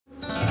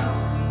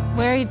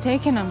Where are you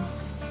taking him?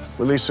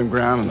 We lease some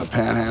ground in the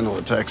panhandle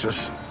of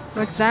Texas.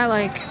 What's that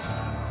like?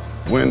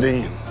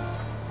 Windy,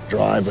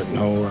 dry, but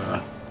no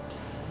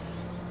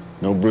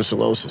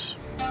brucellosis.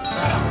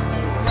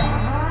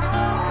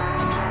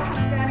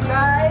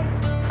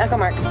 Echo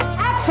mark.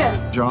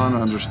 Action! John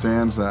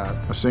understands that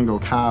a single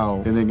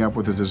cow ending up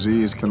with a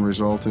disease can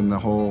result in the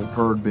whole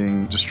herd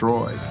being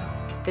destroyed.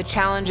 The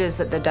challenges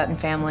that the Dutton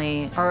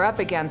family are up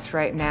against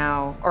right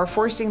now are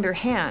forcing their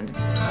hand.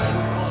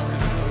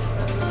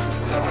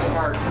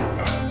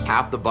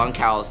 Half the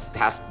bunkhouse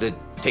has to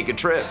take a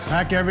trip.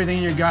 Pack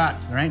everything you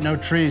got. There ain't no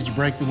trees to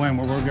break the wind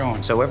where we're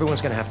going. So everyone's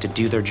gonna have to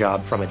do their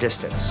job from a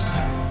distance. All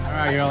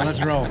right, y'all,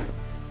 let's roll.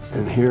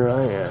 And here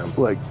I am,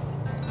 like,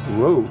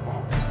 whoa.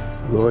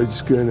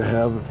 Lloyd's gonna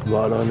have a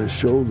lot on his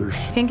shoulders.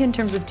 I think in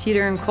terms of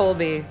Teeter and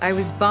Colby, I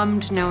was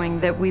bummed knowing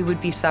that we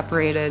would be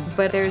separated,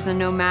 but there's a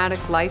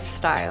nomadic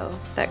lifestyle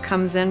that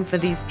comes in for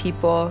these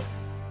people.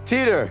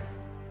 Teeter!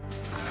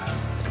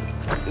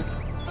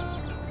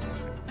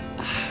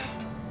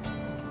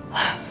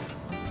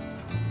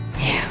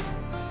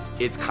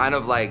 It's kind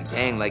of like,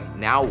 dang, like,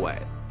 now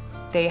what?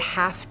 They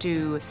have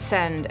to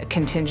send a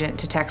contingent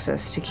to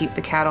Texas to keep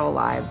the cattle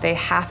alive. They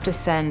have to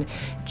send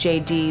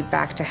JD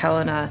back to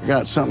Helena. I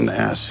got something to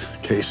ask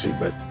Casey,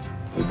 but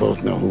we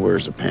both know who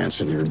wears the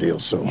pants in your deal,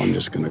 so I'm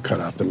just gonna cut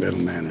out the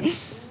middleman and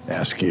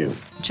ask you.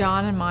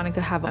 John and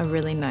Monica have a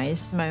really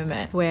nice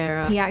moment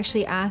where he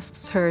actually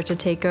asks her to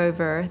take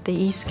over the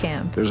East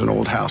Camp. There's an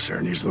old house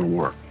there, needs a little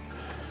work,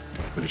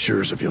 but it's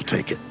yours if you'll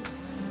take it.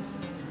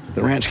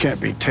 The ranch can't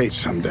be Tate's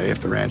someday if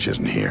the ranch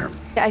isn't here.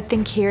 I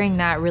think hearing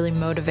that really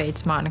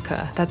motivates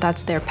Monica, that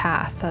that's their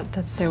path,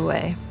 that's their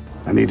way.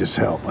 I need his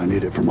help. I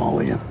need it from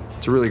all of you.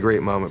 It's a really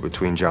great moment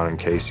between John and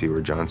Casey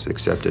where John's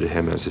accepted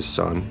him as his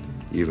son,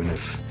 even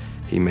if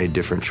he made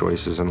different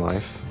choices in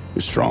life.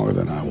 He's stronger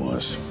than I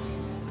was.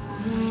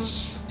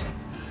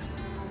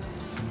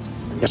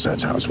 I guess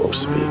that's how it's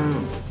supposed to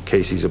be.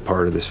 Casey's a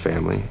part of this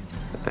family,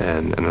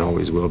 and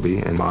always will be,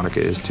 and Monica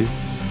is too.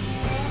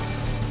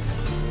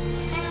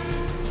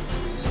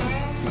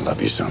 I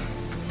love you, son.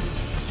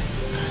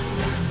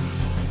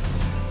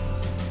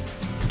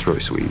 It's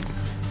really sweet.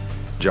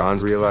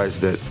 John's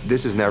realized that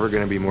this is never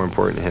going to be more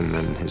important to him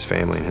than his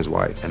family and his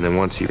wife. And then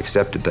once he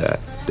accepted that,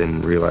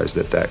 then realized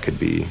that that could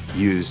be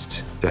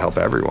used to help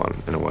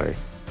everyone in a way.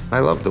 I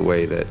love the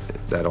way that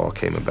that all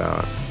came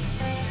about.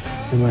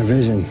 In my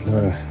vision,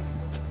 the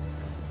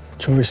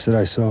choice that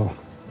I saw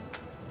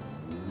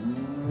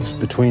was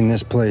between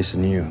this place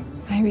and you.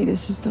 Maybe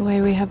this is the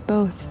way we have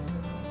both.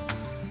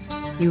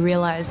 You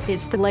realize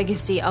it's the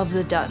legacy of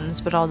the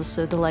Duttons, but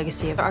also the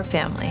legacy of our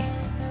family.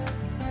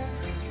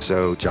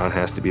 So John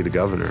has to be the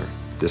governor.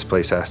 This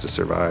place has to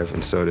survive,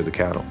 and so do the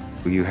cattle.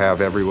 You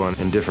have everyone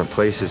in different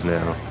places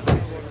now.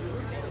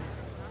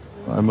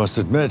 I must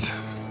admit,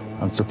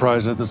 I'm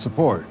surprised at the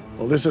support.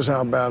 Well, this is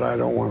how bad I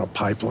don't want a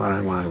pipeline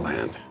on my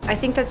land. I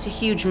think that's a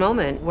huge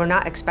moment. We're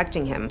not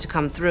expecting him to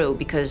come through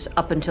because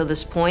up until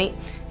this point,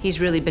 he's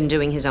really been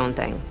doing his own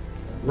thing.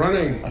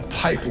 Running a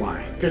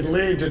pipeline could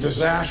lead to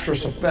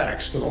disastrous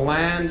effects to the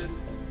land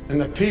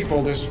and the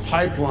people this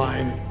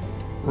pipeline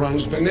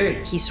runs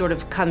beneath. He sort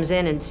of comes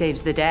in and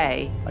saves the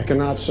day. I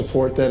cannot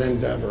support that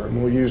endeavor,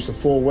 and will use the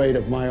full weight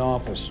of my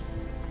office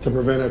to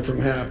prevent it from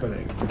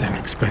happening. Didn't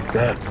expect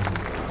that.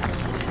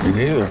 Me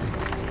neither.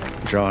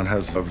 John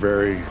has a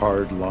very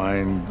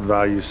hard-line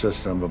value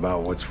system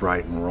about what's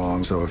right and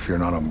wrong, so if you're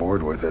not on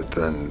board with it,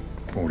 then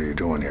what are you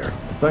doing here?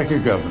 Thank you,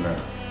 Governor.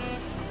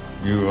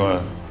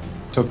 You,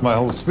 took my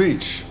whole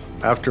speech.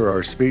 After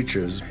our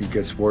speeches, he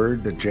gets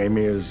word that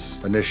Jamie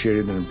has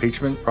initiated an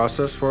impeachment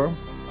process for him.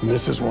 And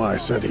this is why I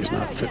said he's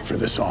not fit for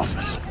this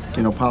office.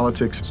 You know,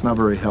 politics, it's not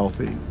very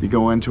healthy. You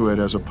go into it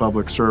as a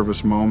public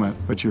service moment,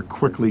 but you're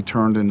quickly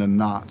turned into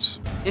knots.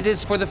 It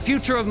is for the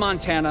future of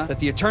Montana that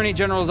the Attorney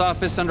General's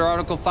office under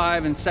Article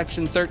 5 and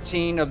Section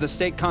 13 of the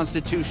state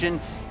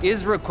constitution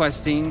is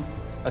requesting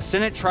a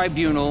Senate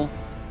tribunal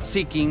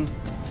seeking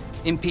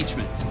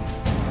impeachment.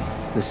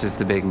 This is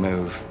the big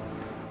move.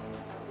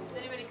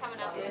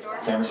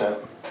 Camera set.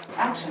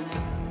 Action.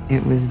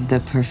 It was the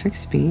perfect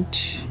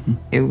speech.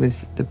 It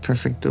was the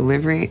perfect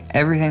delivery.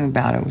 Everything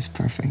about it was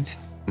perfect.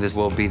 This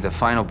will be the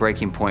final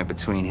breaking point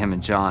between him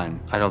and John.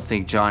 I don't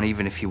think John,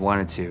 even if he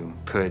wanted to,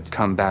 could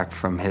come back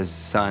from his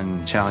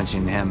son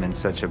challenging him in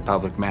such a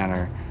public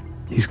manner.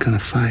 He's gonna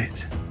fight.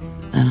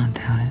 I don't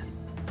doubt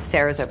it.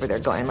 Sarah's over there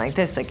going like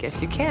this, like,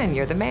 yes, you can,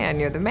 you're the man,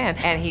 you're the man.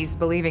 And he's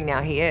believing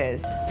now he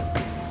is.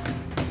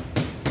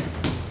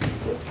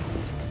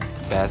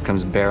 Beth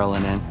comes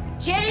barreling in.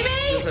 Jamie!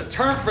 There's a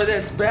term for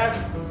this,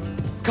 Beth.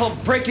 It's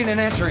called breaking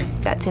and entering.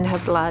 That's in her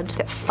blood,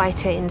 that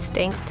fighter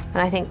instinct.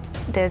 And I think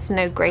there's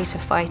no greater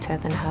fighter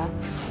than her.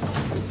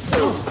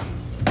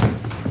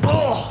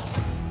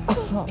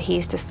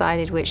 He's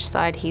decided which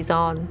side he's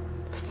on,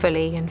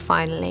 fully and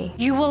finally.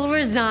 You will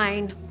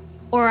resign,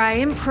 or I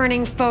am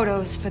printing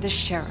photos for the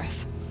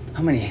sheriff.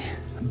 How many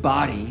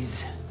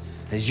bodies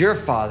has your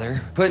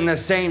father put in the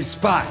same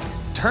spot?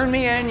 Turn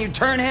me in, you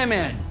turn him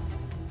in.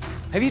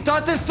 Have you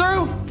thought this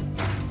through?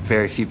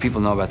 Very few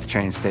people know about the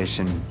train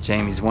station.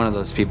 Jamie's one of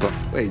those people.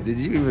 Wait, did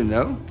you even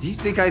know? Do you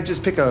think I'd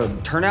just pick a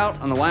turnout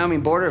on the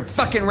Wyoming border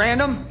fucking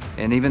random?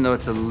 And even though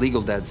it's a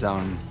legal dead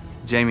zone,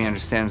 Jamie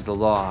understands the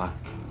law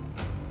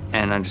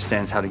and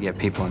understands how to get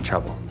people in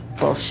trouble.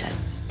 Bullshit.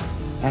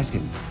 Ask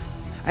him.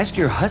 Ask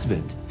your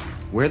husband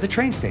where the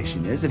train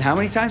station is and how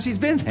many times he's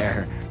been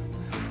there.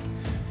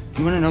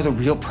 You want to know the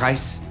real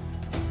price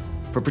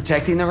for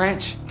protecting the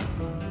ranch?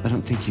 I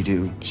don't think you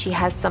do. She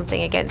has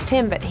something against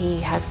him, but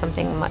he has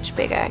something much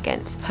bigger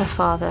against her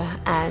father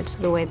and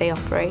the way they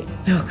operate.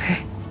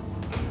 Okay.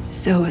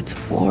 So it's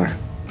war.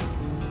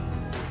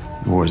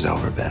 War's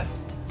over, Beth.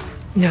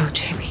 No,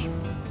 Jamie.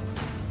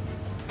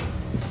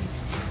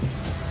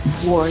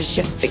 War is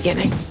just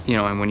beginning. You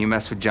know, and when you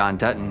mess with John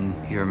Dutton,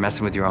 you're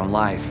messing with your own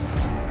life.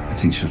 I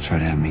think she'll try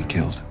to have me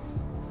killed.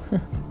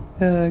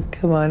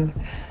 Come on.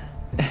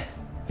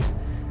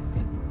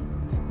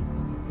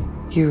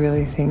 You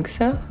really think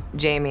so?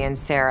 Jamie and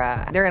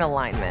Sarah, they're in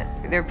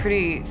alignment. They're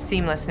pretty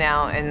seamless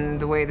now in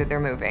the way that they're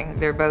moving.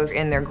 They're both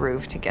in their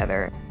groove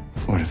together.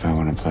 What if I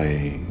want to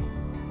play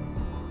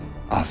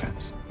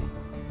offense?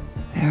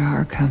 There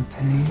are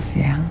companies,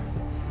 yeah.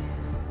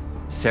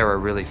 Sarah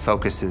really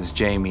focuses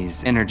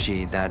Jamie's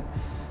energy, that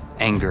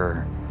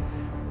anger,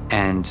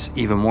 and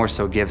even more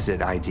so gives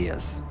it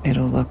ideas.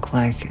 It'll look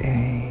like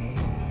a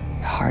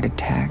heart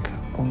attack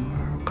or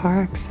a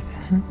car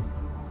accident.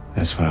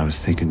 That's what I was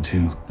thinking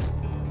too.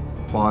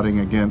 Plotting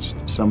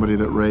against somebody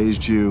that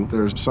raised you,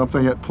 there's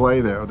something at play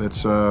there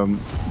that's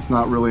it's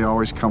not really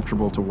always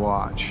comfortable to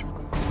watch.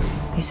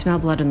 They smell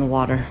blood in the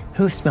water.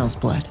 Who smells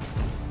blood?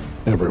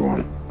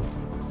 Everyone.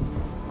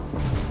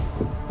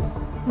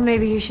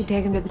 Maybe you should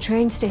take him to the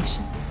train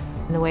station.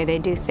 The way they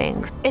do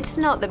things. It's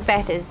not that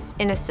Beth is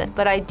innocent,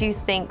 but I do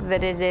think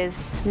that it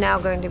is now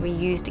going to be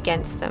used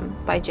against them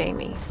by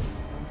Jamie.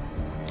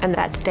 And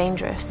that's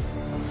dangerous.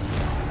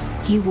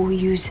 He will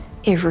use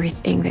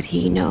everything that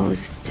he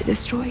knows to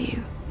destroy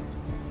you.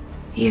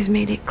 He has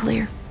made it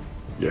clear.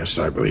 Yes,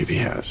 I believe he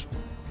has.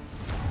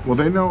 Well,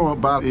 they know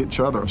about each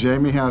other.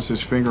 Jamie has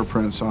his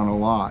fingerprints on a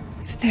lot.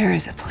 If there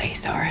is a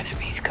place our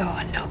enemies go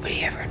and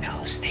nobody ever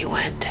knows they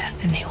went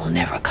and they will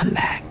never come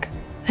back,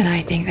 then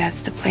I think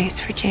that's the place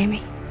for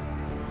Jamie.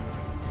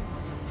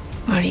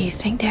 What do you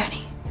think,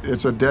 Daddy?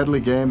 It's a deadly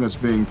game that's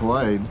being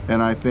played,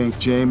 and I think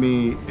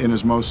Jamie, in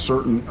his most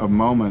certain of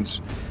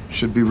moments,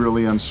 should be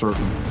really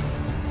uncertain.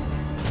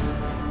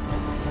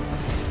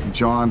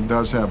 John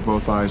does have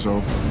both eyes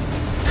open.